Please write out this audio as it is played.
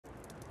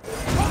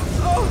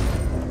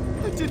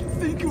didn't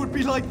think it would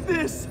be like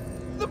this!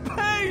 The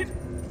pain!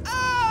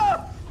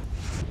 Ah!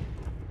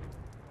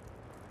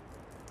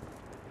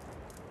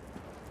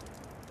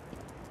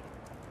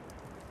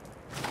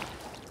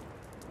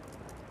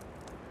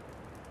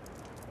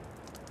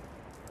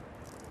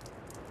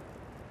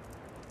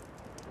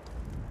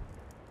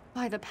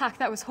 By the pack,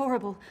 that was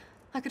horrible.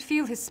 I could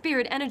feel his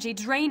spirit energy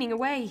draining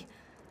away.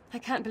 I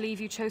can't believe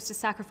you chose to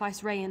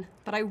sacrifice Rayan,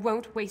 but I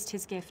won't waste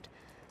his gift.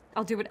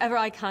 I'll do whatever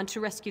I can to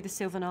rescue the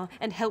Sylvanar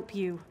and help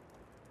you.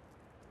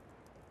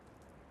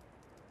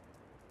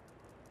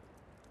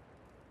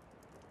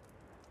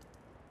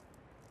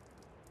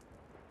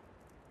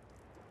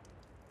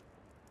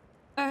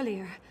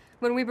 Earlier,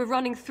 when we were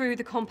running through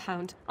the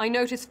compound, I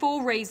noticed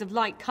 4 rays of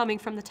light coming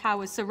from the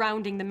towers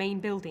surrounding the main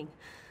building.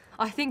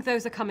 I think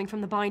those are coming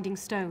from the binding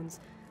stones.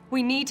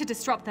 We need to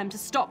disrupt them to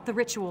stop the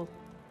ritual.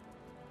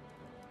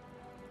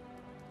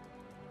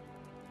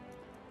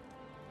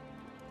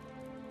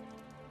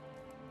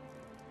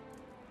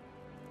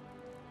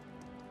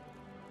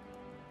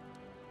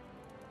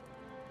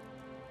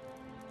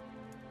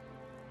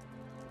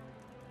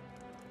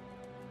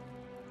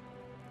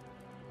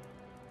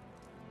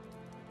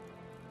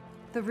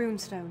 The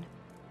runestone.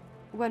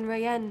 When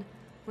Rayen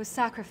was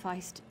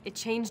sacrificed, it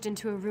changed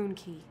into a rune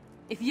key.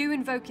 If you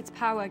invoke its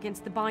power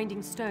against the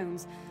binding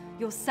stones,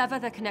 you'll sever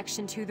their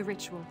connection to the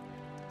ritual.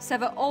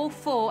 Sever all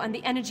 4 and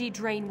the energy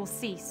drain will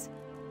cease.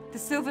 The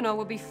Sylvanar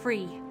will be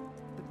free,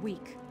 but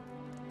weak.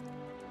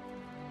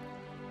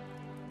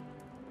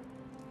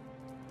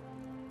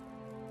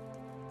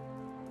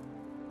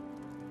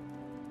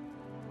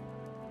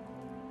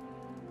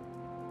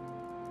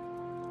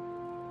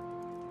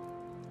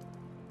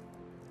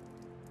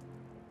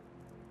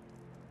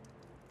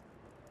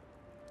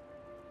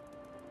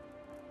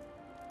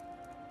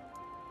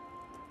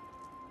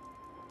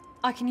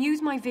 I can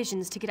use my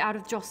visions to get out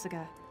of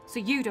Jossiger, so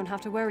you don't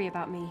have to worry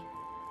about me.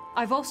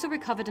 I've also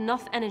recovered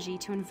enough energy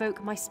to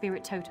invoke my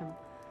spirit totem.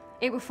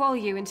 It will follow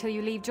you until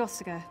you leave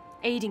Jossiger,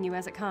 aiding you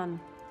as it can.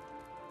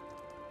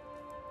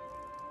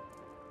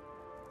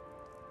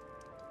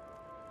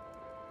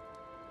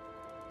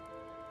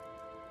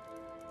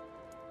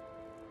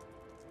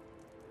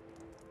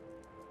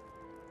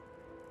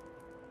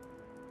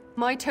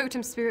 My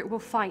totem spirit will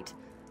fight,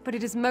 but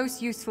it is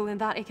most useful in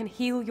that it can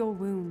heal your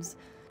wounds.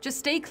 Just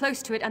stay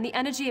close to it, and the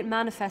energy it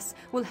manifests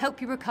will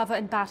help you recover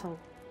in battle.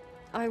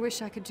 I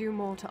wish I could do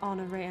more to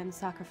honor Rayan's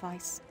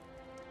sacrifice.